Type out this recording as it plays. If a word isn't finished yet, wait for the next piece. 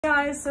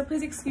Guys, so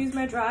please excuse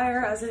my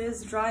dryer as it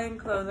is drying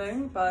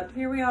clothing, but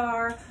here we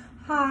are.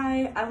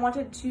 Hi, I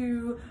wanted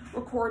to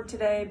record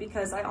today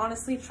because I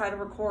honestly try to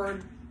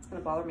record, it's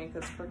gonna bother me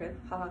because it's crooked,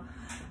 haha.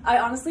 I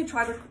honestly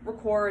try to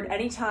record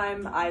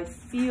anytime I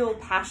feel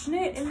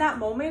passionate in that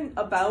moment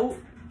about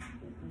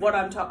what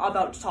I'm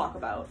about to talk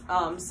about.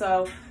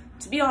 So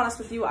to be honest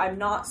with you, I'm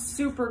not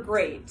super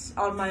great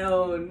on my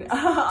own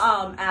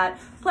at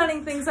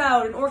planning things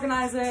out and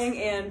organizing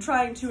and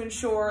trying to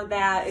ensure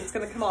that it's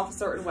going to come off a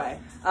certain way.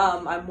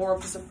 I'm more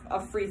of just a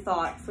free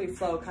thought, free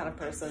flow kind of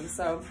person.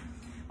 So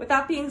with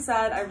that being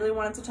said, I really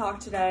wanted to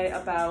talk today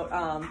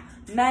about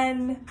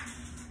men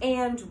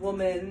and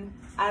women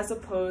as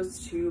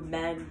opposed to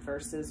men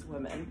versus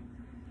women.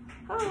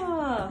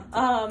 Now,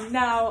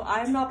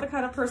 I'm not the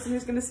kind of person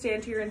who's going to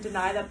stand here and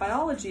deny that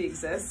biology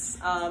exists.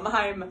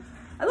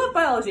 I love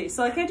biology,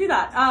 so I can't do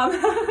that.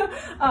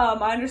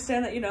 I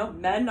understand that, you know,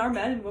 men are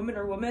men and women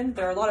are women.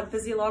 There are a lot of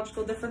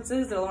physiological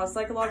differences. There are a lot of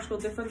psychological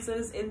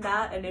differences in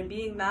that and in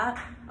being that.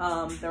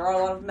 There are a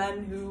lot of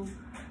men who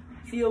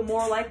feel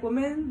more like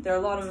women. There are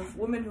a lot of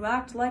women who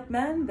act like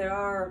men. There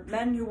are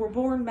men who were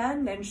born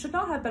men and should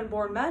not have been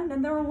born men.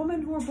 And there are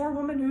women who were born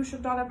women who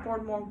should not have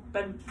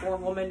been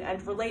born women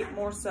and relate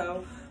more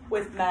so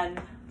with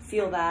men,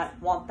 feel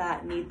that, want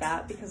that, need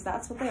that, because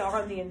that's what they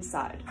are on the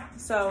inside.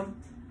 So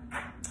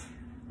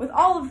with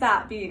all of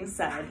that being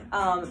said,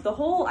 the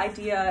whole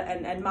idea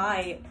and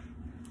my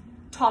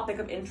topic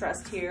of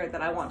interest here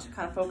that I want to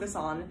kind of focus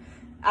on,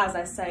 as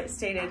I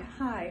stated,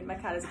 hi, my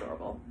cat is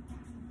adorable.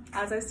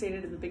 As I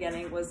stated in the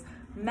beginning, was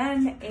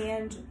men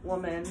and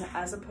women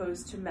as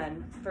opposed to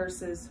men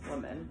versus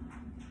women.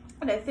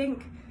 And I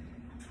think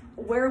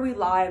where we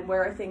lie and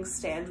where things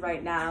stand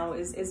right now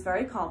is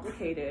very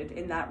complicated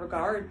in that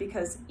regard,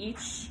 because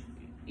each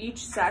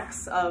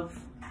sex of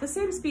the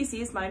same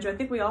species, mind you, I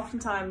think we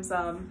oftentimes,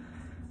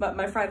 but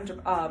my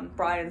friend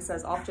Brian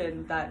says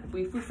often that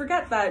we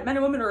forget that men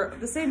and women are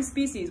the same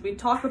species. We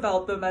talk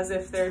about them as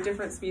if they're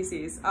different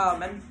species,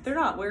 and they're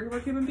not. We're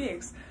human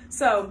beings.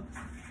 So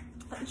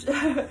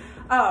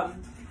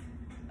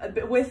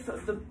with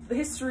the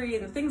history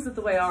and the things that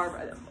the way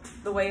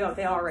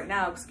they are right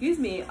now, excuse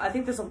me, I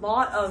think there's a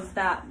lot of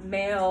that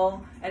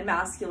male and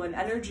masculine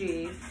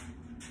energy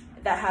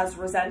that has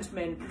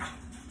resentment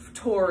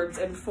towards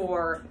and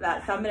for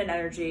that feminine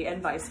energy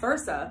and vice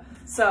versa.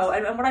 So,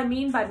 and what I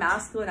mean by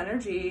masculine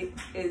energy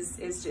is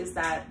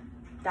that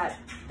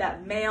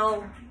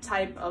male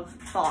type of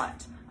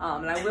thought.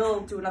 And I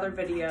will do another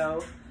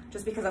video,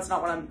 just because that's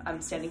not what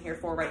I'm standing here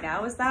for right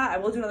now, is that I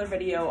will do another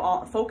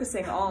video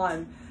focusing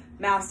on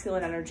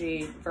masculine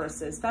energy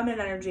versus feminine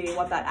energy, and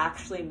what that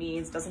actually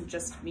means. Doesn't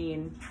just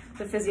mean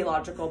the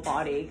physiological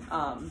body.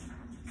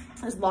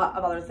 There's a lot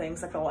of other things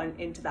that go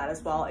into that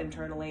as well,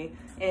 internally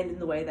and in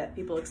the way that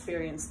people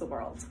experience the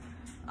world.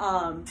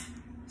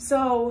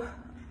 So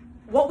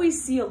what we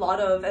see a lot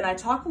of, and I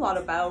talk a lot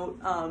about,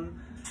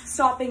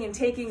 stopping and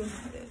taking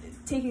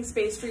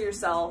space for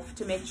yourself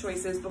to make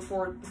choices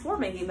before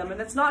making them. And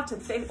it's not to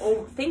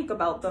think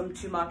about them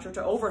too much or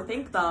to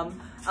overthink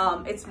them.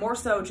 It's more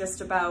so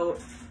just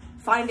about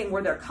finding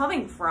where they're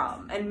coming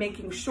from and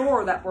making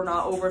sure that we're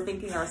not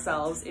overthinking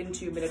ourselves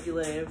into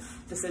manipulative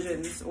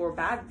decisions or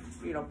bad,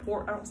 you know,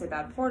 poor, I don't say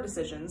bad, poor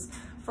decisions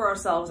for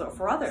ourselves or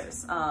for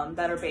others,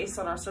 that are based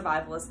on our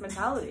survivalist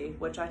mentality,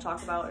 which I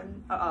talked about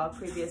in a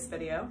previous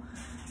video.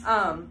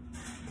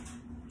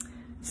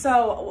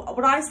 So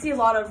what I see a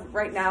lot of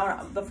right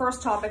now, the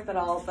first topic that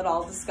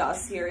I'll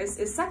discuss here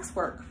is sex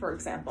work, for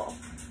example.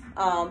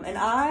 And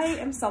I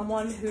am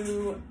someone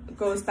who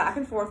goes back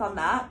and forth on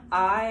that.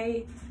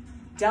 I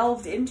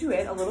delved into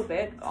it a little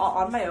bit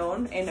on my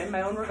own and in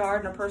my own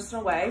regard, in a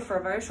personal way, for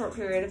a very short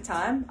period of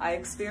time. I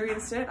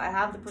experienced it. I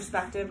have the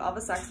perspective of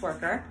a sex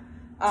worker,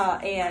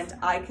 and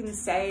I can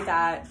say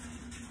that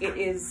it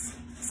is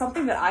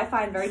something that I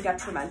find very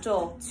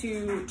detrimental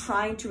to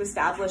trying to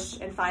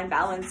establish and find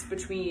balance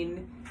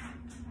between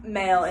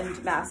male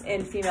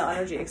and female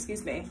energy,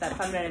 excuse me, that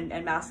feminine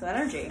and masculine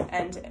energy.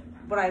 And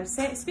when I'm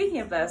speaking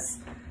of this,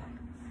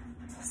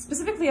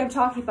 specifically, I'm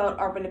talking about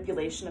our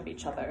manipulation of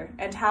each other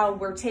and how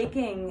we're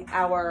taking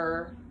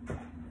our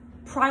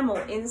primal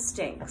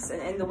instincts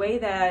and the way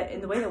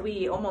that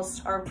we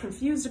almost are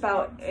confused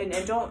about and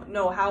don't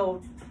know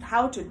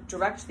how to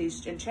direct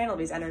these and channel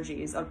these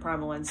energies of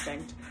primal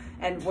instinct,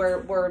 and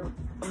we're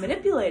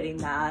manipulating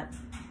that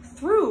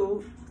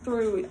through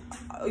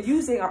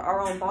using our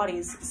own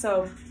bodies.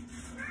 So,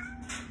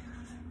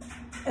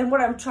 and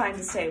what I'm trying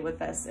to say with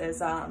this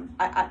is,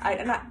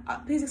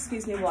 please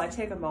excuse me while I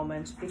take a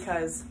moment,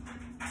 because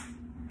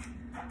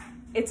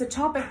it's a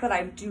topic that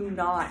I do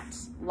not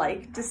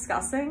like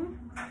discussing,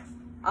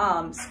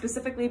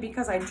 specifically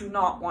because I do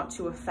not want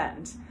to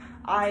offend.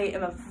 I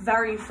am a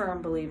very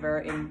firm believer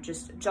in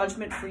just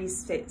judgment-free,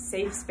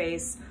 safe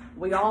space.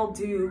 We all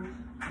do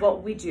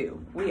what we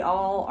do. We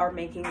all are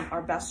making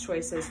our best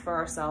choices for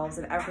ourselves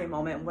in every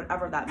moment,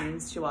 whatever that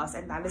means to us,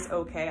 and that is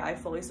okay. I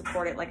fully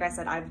support it. Like I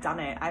said, I've done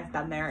it. I've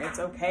been there. It's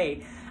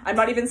okay. I'm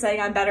not even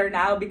saying I'm better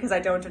now because I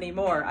don't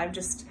anymore. I'm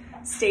just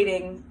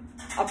stating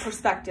a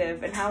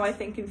perspective and how I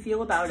think and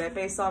feel about it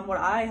based on what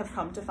I have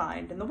come to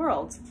find in the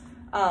world.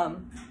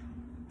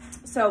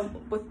 So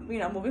with, you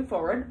know, moving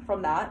forward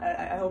from that,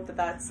 I hope that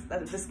that's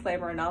a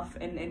disclaimer enough.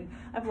 And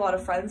I have a lot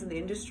of friends in the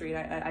industry,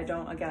 and I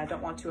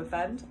don't want to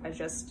offend. I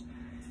just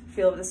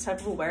feel that this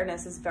type of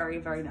awareness is very,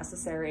 very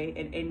necessary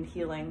in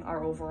healing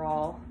our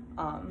overall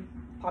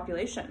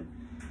population.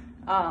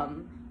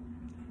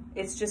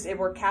 It's just,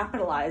 we're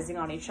capitalizing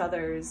on each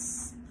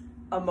other's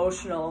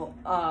emotional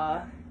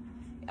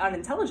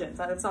unintelligence.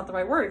 That's not the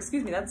right word,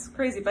 excuse me, that's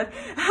crazy, but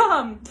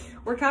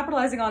we're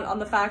capitalizing on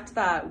the fact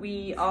that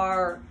we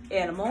are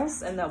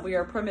animals and that we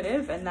are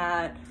primitive and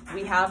that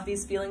we have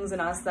these feelings in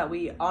us that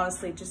we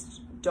honestly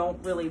just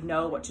don't really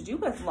know what to do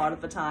with a lot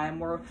of the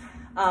time.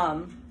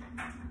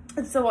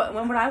 And so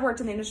when I worked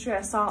in the industry,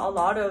 I saw a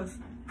lot of,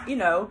 you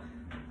know,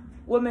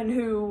 women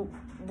who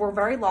were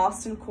very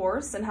lost in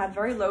course and had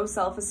very low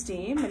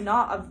self-esteem and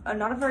not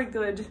a very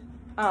good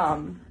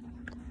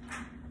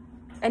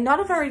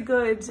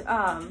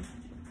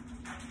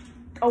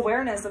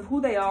awareness of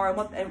who they are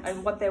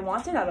and what they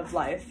wanted out of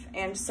life.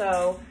 And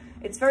so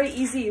it's very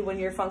easy when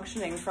you're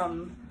functioning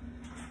from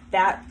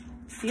that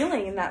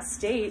feeling in that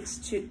state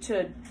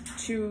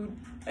to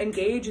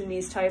engage in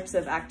these types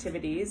of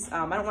activities. I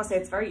don't want to say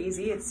it's very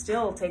easy. It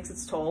still takes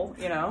its toll,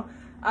 you know.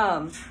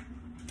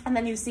 And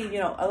then you see, you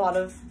know, a lot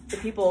of the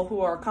people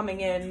who are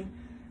coming in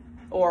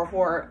or who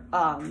are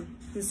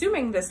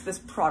consuming this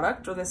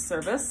product or this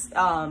service,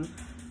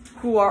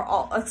 who are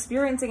all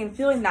experiencing and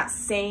feeling that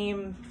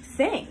same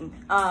thing.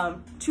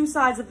 Two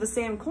sides of the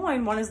same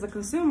coin. One is the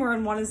consumer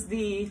and one is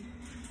the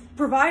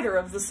provider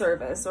of the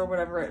service or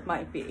whatever it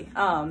might be.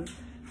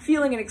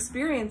 Feeling and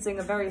experiencing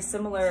a very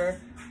similar,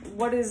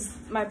 what is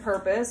my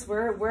purpose?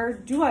 Where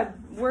do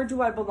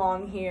I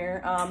belong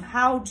here?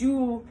 How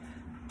do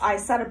I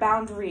set a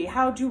boundary?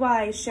 How do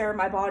I share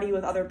my body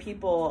with other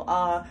people?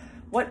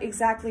 What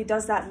exactly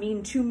does that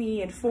mean to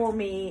me and for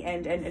me?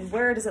 And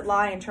where does it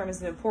lie in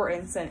terms of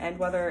importance and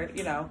whether,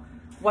 you know,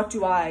 what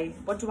do I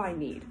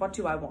need? What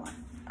do I want?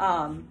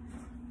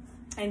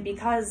 And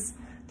because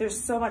there's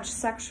so much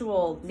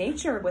sexual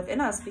nature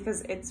within us,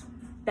 because it's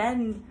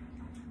been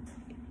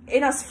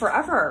in us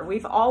forever.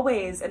 We've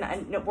always,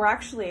 and we're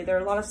actually, there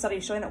are a lot of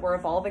studies showing that we're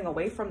evolving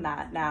away from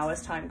that now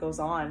as time goes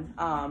on.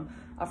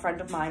 A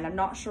friend of mine, I'm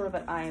not sure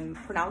that I'm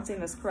pronouncing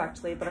this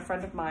correctly, but a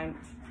friend of mine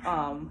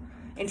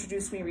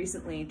introduced me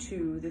recently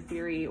to the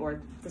theory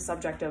or the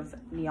subject of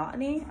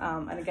neoteny.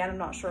 And again, I'm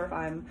not sure if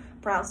I'm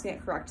pronouncing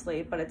it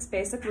correctly, but it's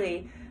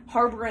basically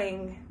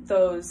harboring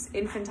those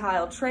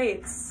infantile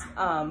traits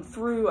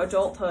through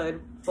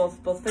adulthood,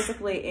 both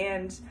physically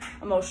and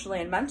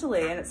emotionally and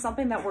mentally. And it's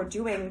something that we're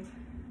doing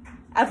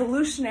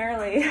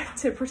evolutionarily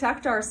to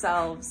protect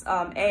ourselves,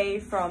 A,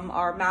 from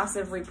our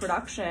massive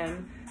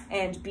reproduction,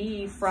 and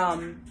B,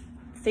 from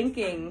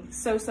thinking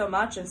so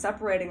much and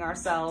separating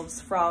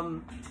ourselves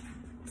from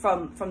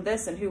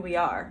this and who we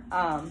are.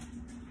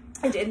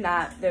 And in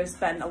that, there's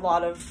been a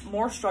lot of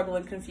more struggle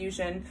and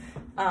confusion.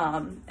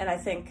 And I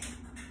think,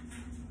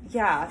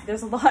 yeah,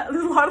 there's a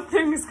lot of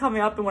things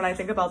coming up. And when I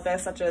think about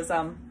this, such as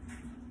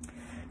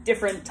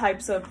different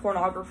types of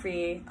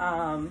pornography,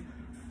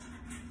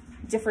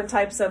 different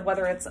types of,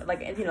 whether it's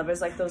like, you know,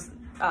 there's like those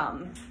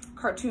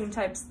cartoon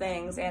types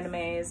things,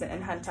 animes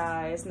and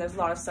hentais, and there's a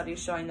lot of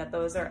studies showing that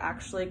those are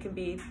actually can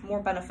be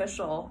more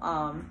beneficial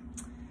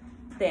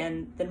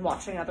than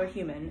watching another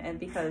human. And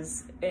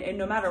because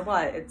no matter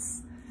what,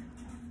 it's,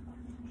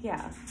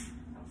 yeah,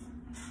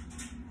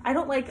 I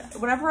don't like,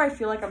 whenever I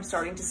feel like I'm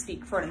starting to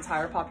speak for an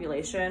entire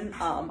population,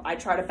 I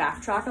try to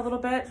backtrack a little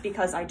bit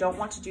because I don't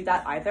want to do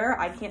that either.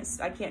 I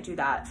can't do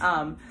that.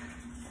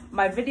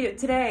 My video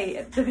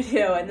today, the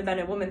video and the men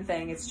and women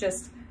thing, it's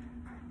just,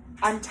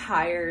 I'm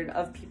tired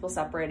of people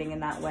separating in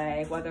that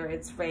way, whether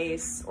it's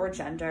race or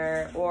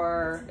gender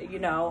or, you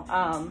know,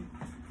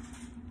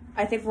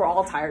 I think we're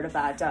all tired of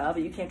that,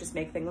 but you can't just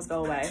make things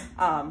go away,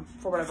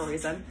 for whatever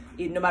reason,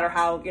 no matter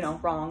how, you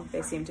know, wrong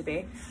they seem to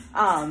be.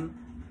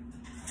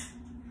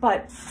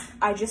 But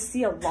I just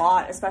see a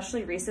lot,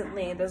 especially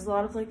recently, there's a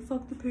lot of like,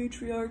 fuck the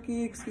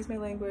patriarchy, excuse my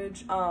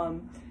language,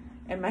 and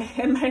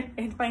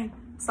my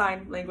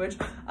sign language,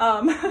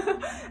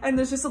 and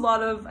there's just a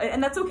lot of,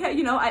 and that's okay,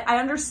 you know, I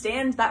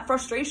understand that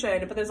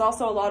frustration, but there's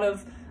also a lot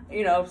of,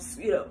 it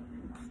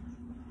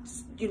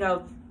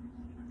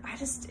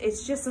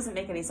just doesn't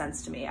make any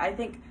sense to me. I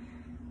think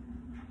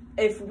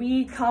if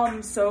we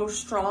come so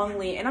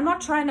strongly, and I'm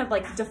not trying to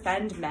like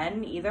defend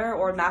men either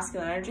or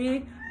masculine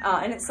energy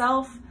in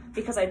itself,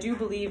 because I do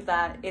believe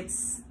that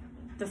it's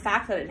the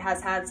fact that it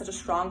has had such a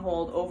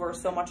stronghold over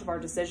so much of our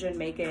decision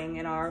making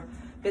in our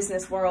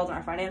business world and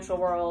our financial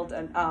world,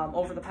 and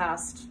over the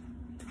past,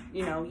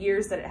 you know,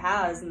 years that it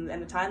has, and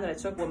the time that it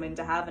took women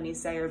to have any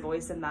say or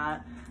voice in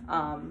that,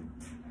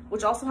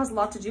 which also has a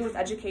lot to do with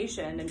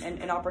education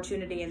and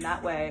opportunity in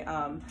that way.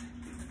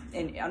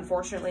 And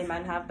unfortunately,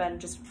 men have been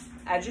just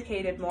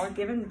educated more,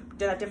 given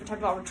that different type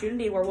of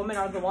opportunity where women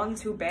are the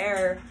ones who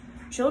bear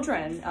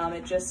children.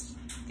 It just,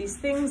 these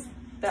things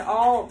that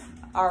all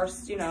are,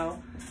 you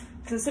know,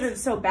 considered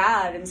so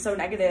bad and so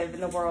negative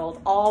in the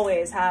world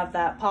always have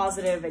that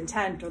positive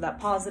intent or that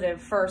positive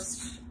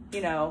first,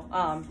 you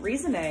know,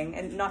 reasoning,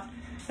 and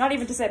not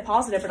even to say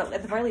positive, but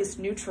at the very least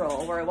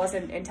neutral, where it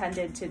wasn't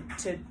intended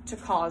to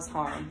cause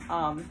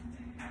harm.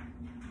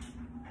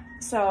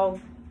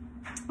 So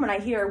when I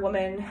hear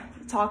women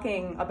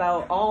talking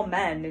about all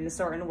men in a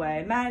certain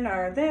way, men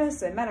are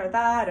this and men are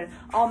that, and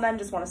all men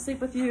just want to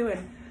sleep with you,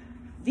 and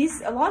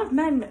a lot of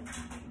men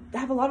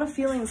have a lot of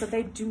feelings that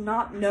they do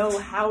not know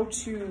how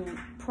to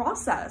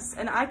process.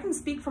 And I can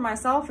speak for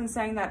myself in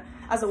saying that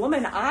as a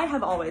woman, I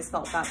have always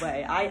felt that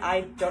way.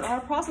 I don't know how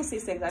to process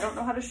these things. I don't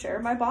know how to share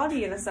my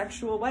body in a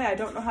sexual way. I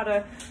don't know how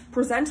to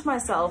present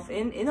myself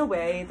in a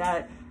way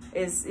that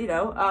is, you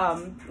know,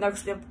 now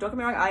don't get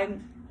me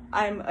wrong,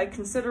 I'm a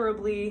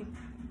considerably,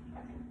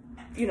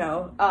 you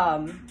know,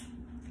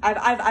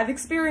 I've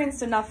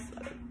experienced enough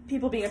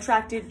people being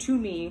attracted to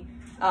me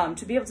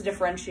to be able to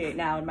differentiate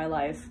now in my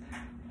life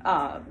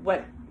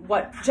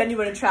what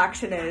genuine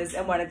attraction is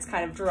and when it's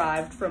kind of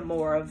derived from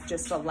more of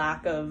just a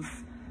lack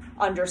of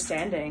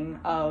understanding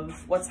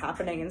of what's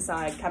happening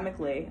inside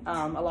chemically.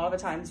 A lot of the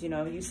times, you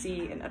know, you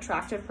see an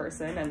attractive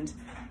person and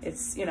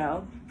it's, you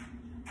know,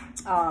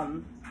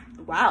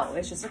 wow,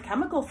 it's just a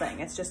chemical thing.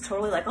 It's just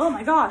totally like, oh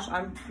my gosh,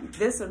 I'm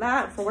this or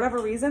that. For whatever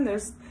reason,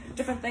 there's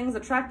different things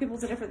that attract people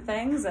to different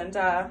things, and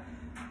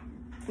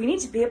we need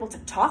to be able to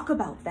talk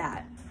about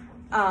that.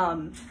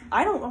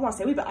 I don't want to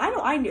say we, but I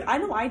know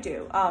I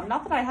do.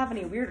 Not that I have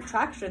any weird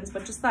attractions,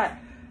 but just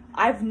that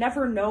I've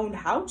never known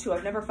how to.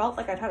 I've never felt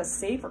like I've had a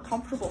safe or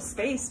comfortable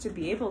space to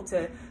be able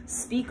to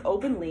speak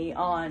openly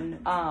on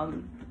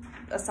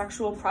a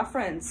sexual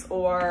preference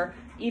or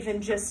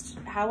even just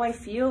how I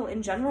feel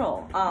in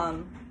general.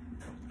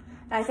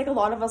 And I think a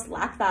lot of us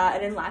lack that,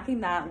 and in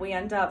lacking that, we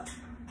end up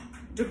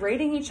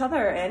degrading each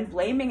other and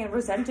blaming and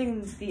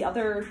resenting the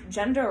other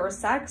gender or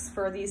sex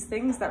for these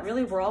things that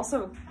really we're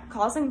also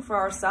causing for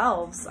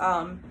ourselves.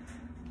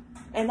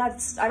 And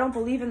that's, I don't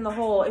believe in the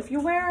whole, if you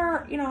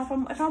wear, you know,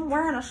 if I'm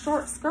wearing a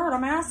short skirt,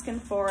 I'm asking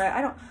for it.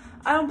 I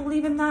don't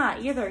believe in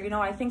that either. You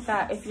know, I think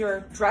that if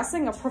you're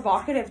dressing a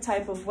provocative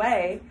type of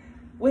way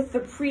with the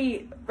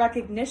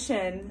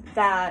pre-recognition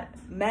that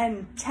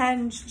men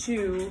tend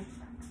to,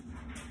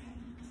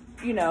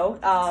 you know,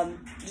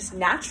 just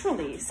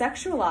naturally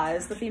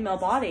sexualize the female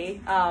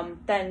body,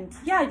 then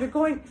yeah, you're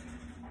going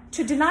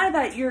to deny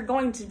that you're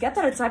going to get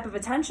that type of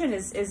attention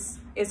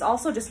is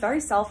also just very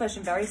selfish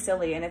and very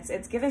silly, and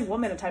it's giving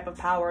women a type of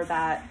power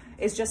that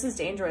is just as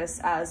dangerous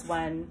as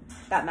when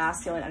that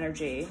masculine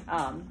energy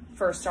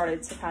first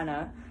started to kind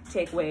of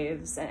take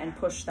waves and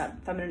push that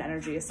feminine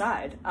energy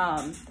aside,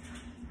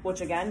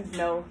 which again,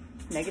 no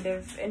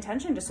negative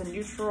intention, just a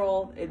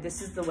neutral,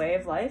 this is the way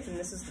of life and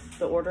this is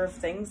the order of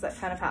things that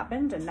kind of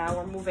happened, and now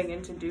we're moving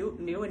into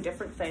new and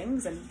different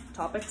things, and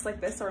topics like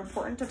this are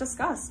important to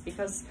discuss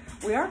because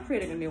we are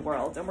creating a new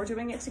world and we're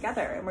doing it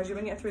together and we're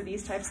doing it through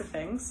these types of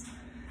things.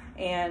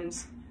 And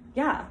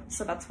yeah,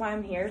 so that's why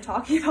I'm here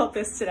talking about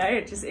this today.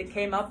 It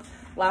came up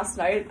last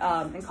night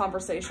in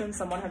conversation.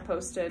 Someone had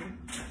posted,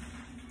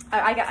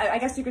 I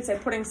guess you could say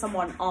putting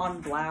someone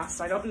on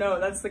blast. I don't know,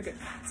 that's the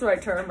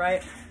right term,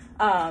 right?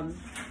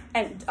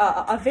 And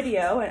a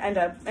video and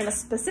a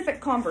specific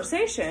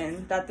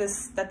conversation that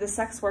this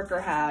sex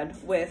worker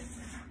had with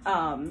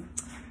I'm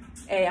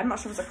not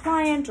sure if it was a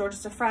client or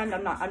just a friend.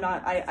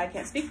 I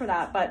can't speak for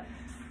that, but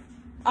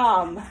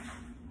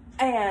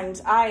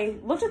and I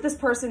looked at this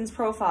person's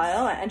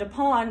profile, and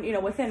upon, you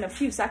know, within a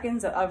few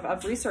seconds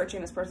of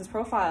researching this person's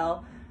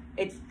profile,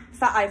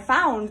 I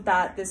found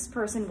that this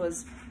person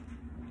was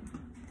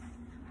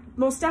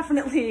most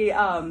definitely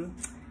a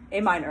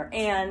minor.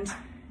 And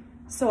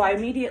so I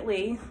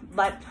immediately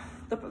let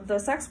the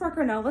sex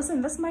worker know,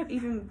 listen, this might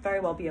even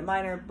very well be a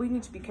minor. We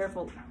need to be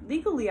careful.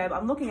 Legally,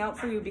 I'm looking out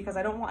for you because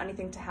I don't want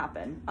anything to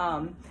happen.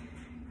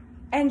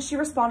 And she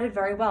responded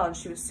very well, and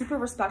she was super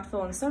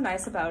respectful and so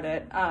nice about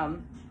it,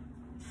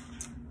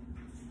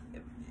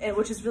 and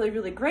which is really,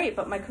 really great.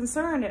 But my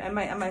concern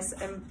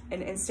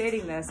in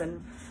stating this,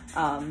 and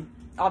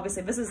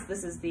obviously this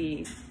is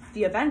the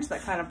event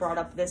that kind of brought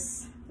up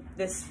this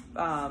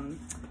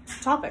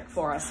topic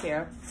for us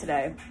here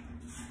today.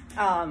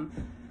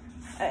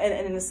 And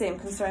in the same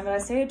concern that I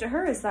stated to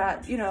her is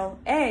that, you know,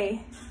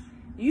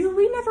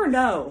 we never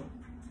know,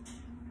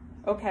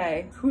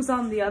 okay, who's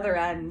on the other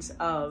end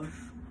of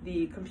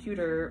the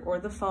computer or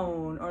the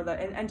phone or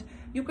and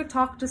you could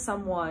talk to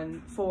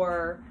someone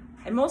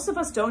and most of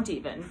us don't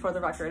even, for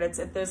the record.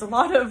 There's a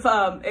lot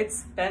of,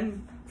 it's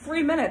been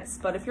 3 minutes,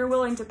 but if you're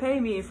willing to pay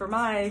me for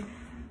my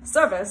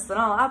service, then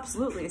I'll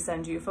absolutely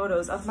send you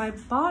photos of my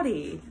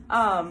body,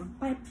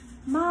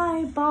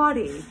 my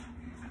body.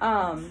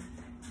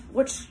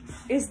 Which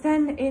is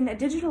then in a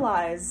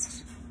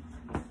digitalized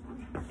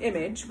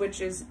image, which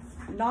is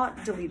not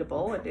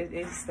deletable. It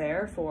is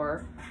there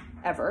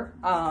forever.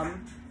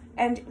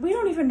 And we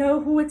don't even know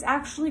who it's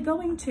actually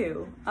going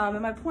to.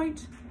 And my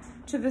point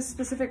to this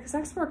specific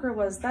sex worker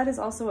was that is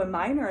also a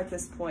minor at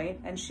this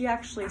point, and she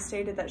actually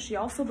stated that she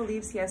also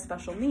believes he has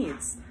special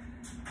needs.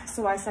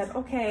 So I said,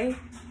 okay,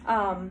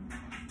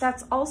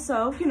 that's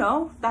also, you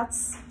know,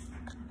 that's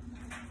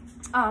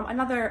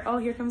another, oh,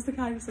 here comes the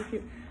cat, he's so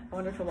cute. I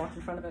wonder if he'll walk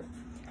in front of it.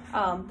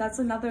 That's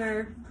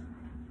another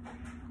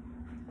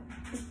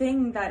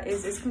thing that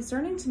is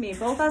concerning to me,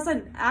 both as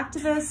an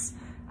activist,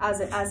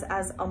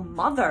 as a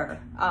mother.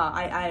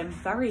 I am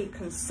very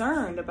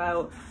concerned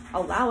about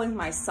allowing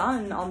my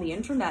son on the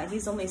internet.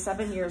 He's only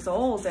 7 years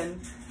old, and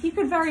he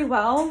could very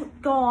well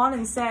go on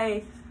and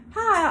say,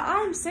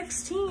 hi, I'm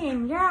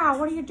 16. Yeah,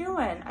 what are you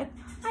doing?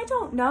 I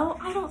don't know.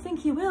 I don't think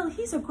he will.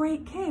 He's a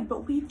great kid,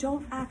 but we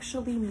don't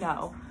actually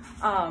know.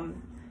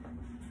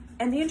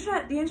 And the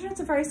internet's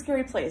a very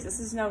scary place. This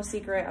is no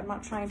secret. I'm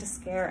not trying to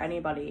scare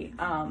anybody.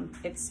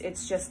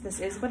 It's just, this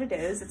is what it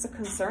is. It's a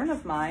concern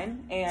of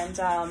mine, and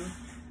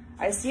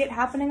I see it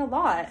happening a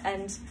lot,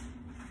 and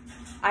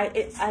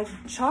I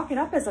chalk it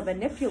up as a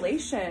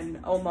manipulation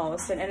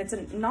almost, and it's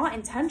not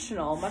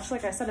intentional, much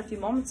like I said a few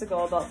moments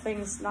ago about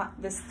things, not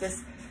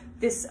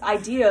this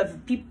idea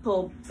of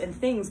people and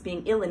things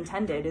being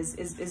ill-intended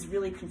is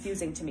really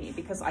confusing to me,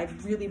 because I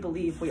really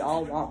believe we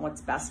all want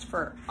what's best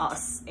for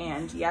us.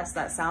 And yes,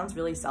 that sounds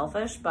really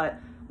selfish, but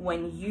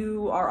when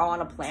you are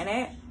on a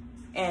planet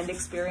and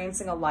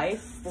experiencing a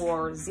life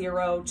for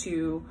 0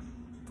 to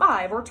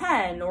 5 or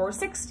 10 or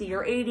 60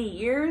 or 80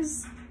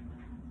 years,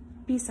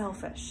 be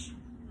selfish.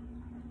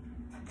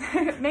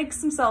 Make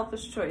some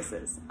selfish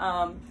choices.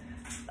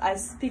 I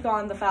speak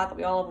on the fact that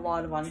we all have a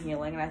lot of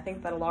unhealing, and I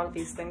think that a lot of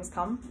these things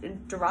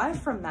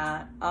derive from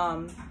that.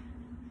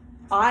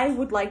 I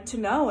would like to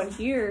know and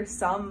hear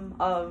some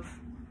of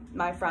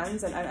my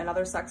friends and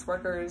other sex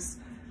workers'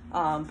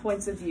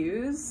 points of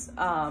views.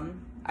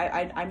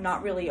 I'm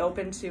not really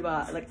open to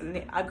like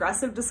an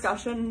aggressive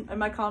discussion in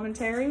my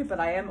commentary,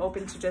 but I am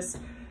open to just,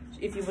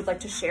 if you would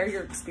like to share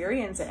your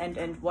experience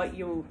and what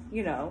you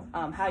know,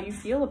 how you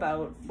feel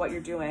about what you're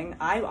doing.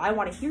 I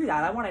want to hear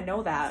that. I want to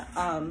know that.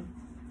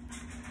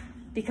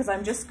 Because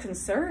I'm just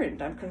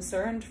concerned. I'm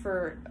concerned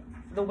for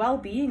the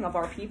well-being of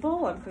our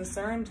people. I'm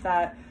concerned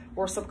that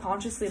we're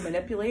subconsciously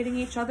manipulating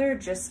each other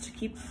just to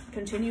keep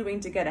continuing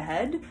to get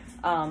ahead,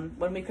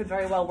 when we could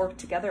very well work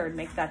together and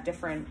make that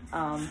different.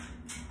 And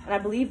I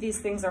believe these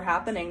things are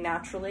happening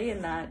naturally,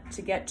 and that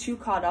to get too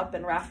caught up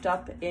and wrapped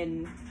up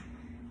in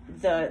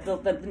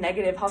the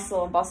negative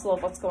hustle and bustle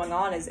of what's going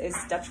on is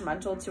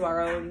detrimental to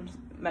our own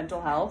mental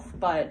health.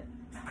 But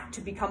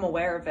to become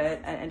aware of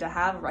it and to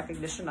have a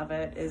recognition of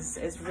it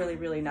is really,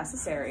 really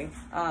necessary.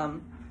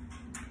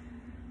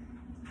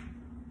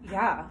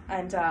 Yeah,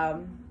 and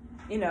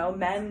you know,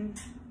 men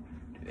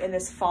in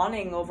this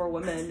fawning over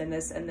women and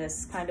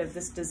this kind of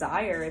this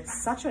desire,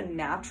 it's such a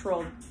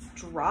natural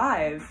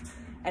drive,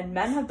 and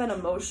men have been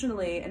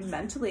emotionally and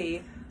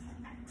mentally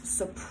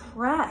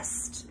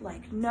suppressed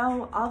like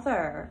no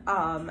other.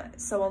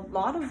 So a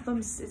lot of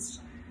them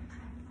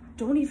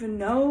don't even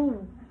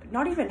know,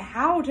 not even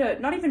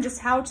just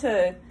how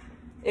to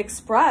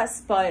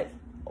express, but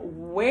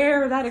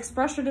where that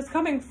expression is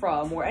coming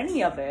from, or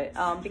any of it,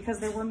 because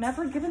they were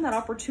never given that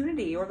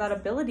opportunity or that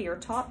ability, or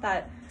taught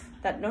that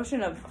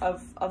notion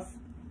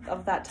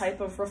of that type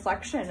of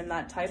reflection and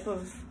that type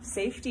of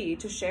safety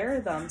to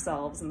share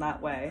themselves in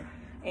that way.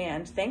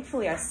 And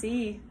thankfully I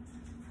see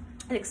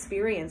and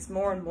experience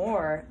more and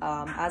more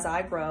as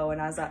I grow, and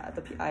as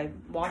I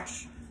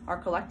watch our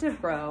collective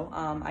grow.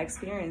 I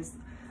experience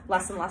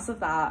less and less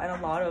of that, and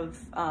a lot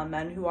of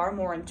men who are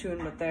more in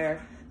tune with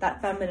that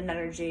feminine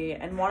energy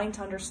and wanting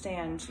to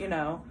understand, you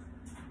know,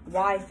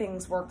 why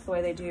things work the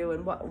way they do,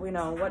 and what, you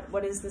know,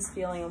 what is this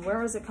feeling and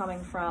where is it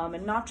coming from,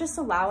 and not just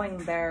allowing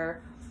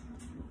their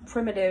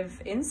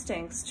primitive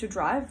instincts to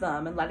drive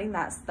them, and letting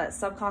that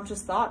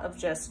subconscious thought of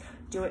just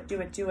do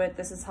it,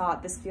 this is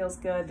hot, this feels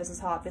good, this is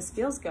hot, this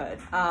feels good.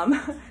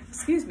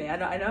 Excuse me, I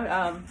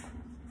know.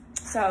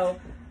 So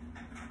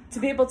to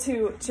be able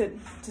to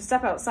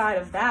step outside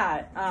of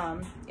that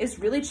is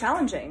really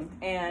challenging.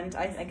 And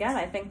I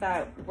think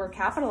that we're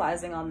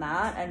capitalizing on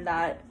that, and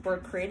that we're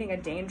creating a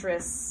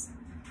dangerous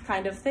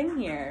kind of thing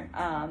here.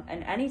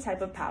 And any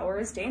type of power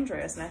is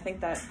dangerous. And I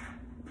think that,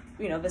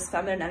 you know, this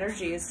feminine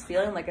energy is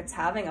feeling like it's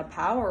having a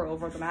power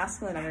over the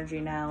masculine energy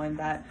now, and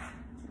that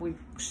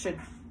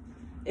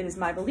it is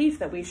my belief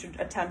that we should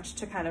attempt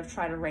to kind of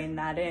try to rein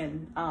that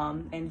in,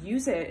 and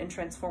use it and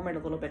transform it a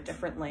little bit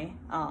differently,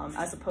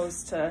 as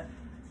opposed to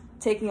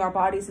taking our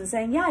bodies and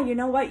saying, yeah, you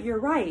know what, you're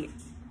right,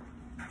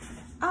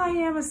 I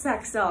am a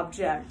sex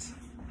object,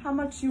 how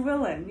much you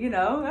willing, you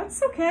know,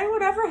 that's okay,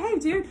 whatever, hey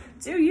dude,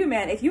 do you,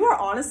 man. If you are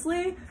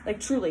honestly, like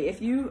truly,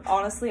 if you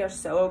honestly are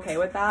so okay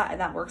with that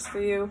and that works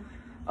for you,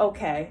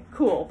 okay,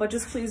 cool. But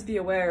just please be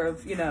aware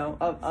of, you know,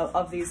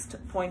 of these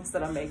points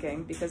that I'm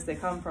making, because they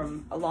come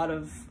from a lot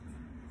of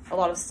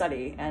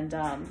study, and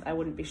I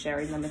wouldn't be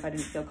sharing them if I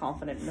didn't feel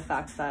confident in the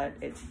fact that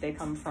they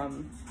come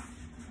from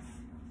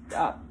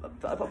a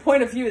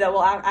point of view that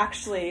will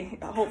actually,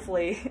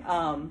 hopefully,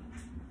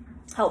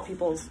 help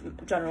people's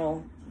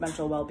general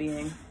mental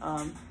well-being,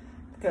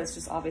 because it's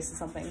just obviously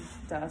something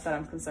that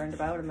I'm concerned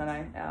about, and that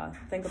I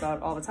think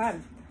about all the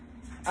time.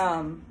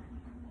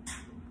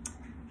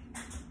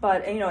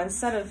 But, you know,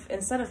 instead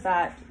of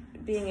that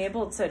being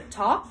able to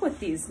talk with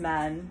these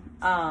men,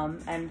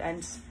 and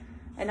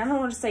I don't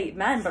want to say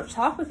men, but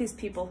talk with these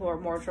people who are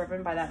more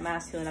driven by that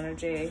masculine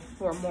energy,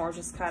 who are more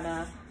just kind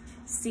of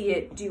see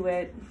it, do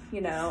it,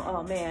 you know,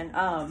 oh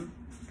man,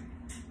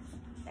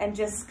 and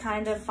just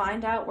kind of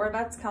find out where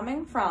that's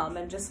coming from,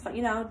 and just,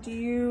 you know,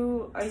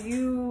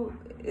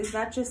 is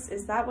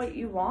that what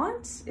you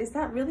want? Is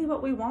that really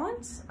what we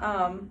want?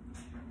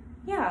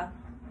 Yeah.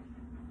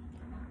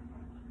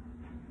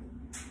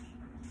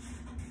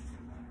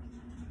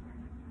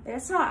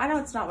 It's not, I know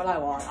it's not what I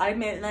want. I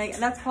mean, like,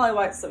 and that's probably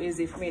why it's so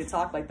easy for me to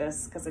talk like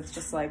this, because it's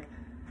just like,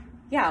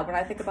 yeah, when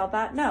I think about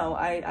that, no,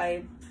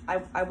 I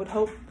would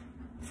hope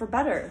for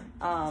better,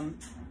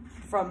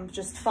 from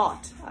just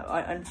thought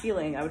and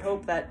feeling. I would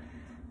hope that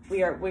we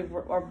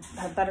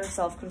have better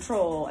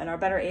self-control and are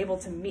better able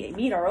to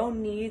meet our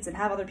own needs and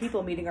have other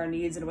people meeting our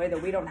needs in a way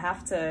that we don't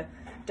have to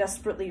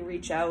desperately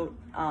reach out,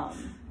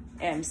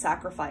 and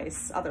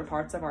sacrifice other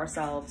parts of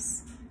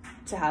ourselves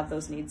to have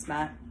those needs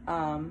met.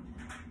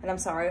 And I'm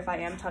sorry if I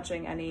am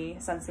touching any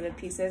sensitive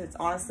pieces. It's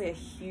honestly a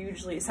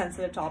hugely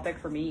sensitive topic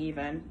for me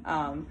even.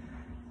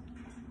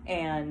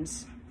 And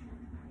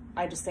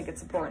I just think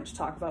it's important to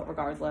talk about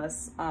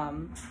regardless.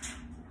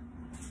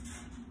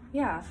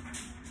 Yeah.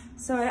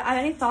 So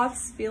any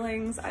thoughts,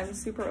 feelings, I'm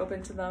super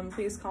open to them.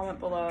 Please comment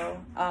below.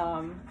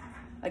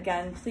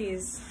 Again,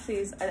 please,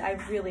 I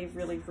really,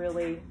 really,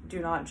 really do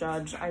not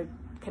judge. I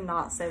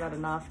cannot say that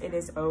enough. It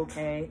is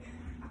okay.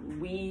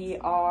 We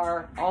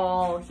are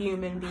all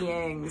human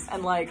beings,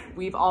 and like,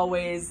 we've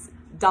always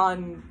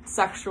done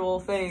sexual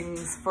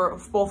things for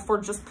both for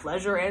just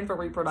pleasure and for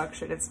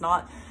reproduction. It's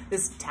not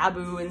this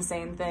taboo,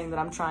 insane thing that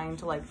I'm trying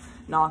to like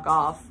knock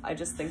off. I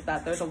just think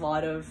that there's a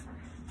lot of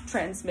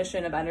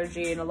transmission of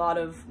energy and not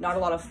a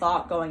lot of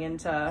thought going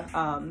into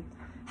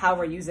how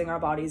we're using our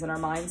bodies and our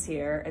minds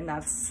here, and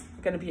that's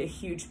going to be a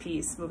huge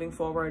piece moving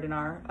forward in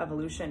our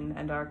evolution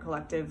and our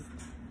collective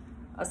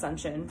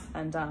ascension,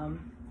 and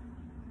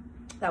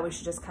that we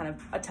should just kind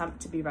of attempt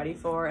to be ready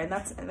for. And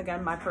that's, and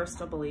again, my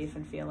personal belief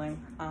and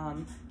feeling.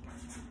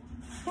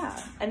 Yeah,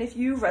 and if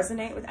you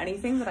resonate with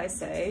anything that I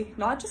say,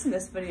 not just in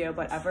this video,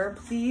 but ever,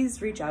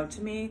 please reach out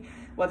to me,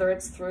 whether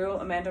it's through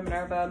Amanda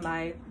Minerva,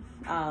 my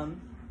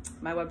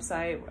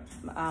website,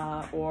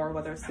 or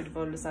whether it's through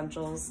Devoted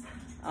Essentials,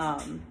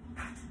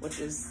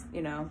 which is,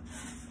 you know,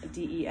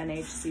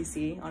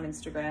 DENHCC on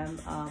Instagram,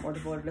 or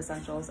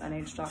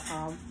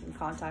devotedessentialsnh.com. You can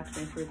contact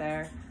me through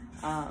there.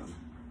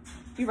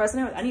 If you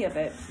resonate with any of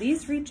it,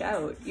 please reach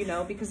out, you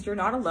know, because you're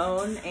not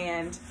alone.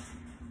 And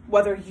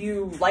whether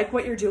you like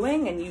what you're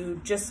doing and you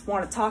just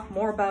want to talk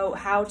more about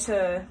how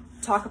to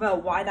talk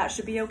about why that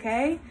should be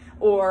okay,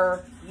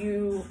 or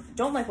you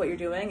don't like what you're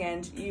doing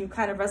and you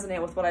kind of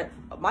resonate with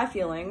my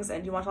feelings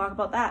and you want to talk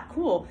about that,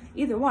 cool.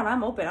 Either one,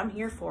 I'm open, I'm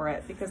here for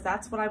it, because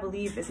that's what I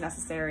believe is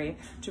necessary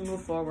to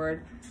move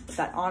forward with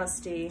that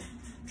honesty,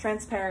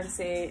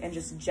 transparency, and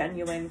just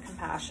genuine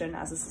compassion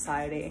as a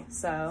society.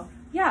 So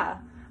yeah,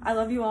 I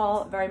love you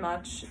all very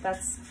much.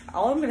 That's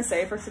all I'm gonna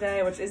say for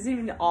today, which isn't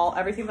even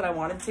everything that I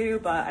wanted to,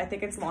 but I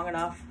think it's long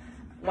enough.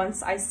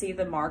 Once I see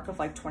the mark of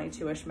like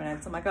 22-ish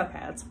minutes, I'm like, okay,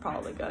 that's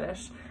probably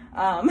goodish.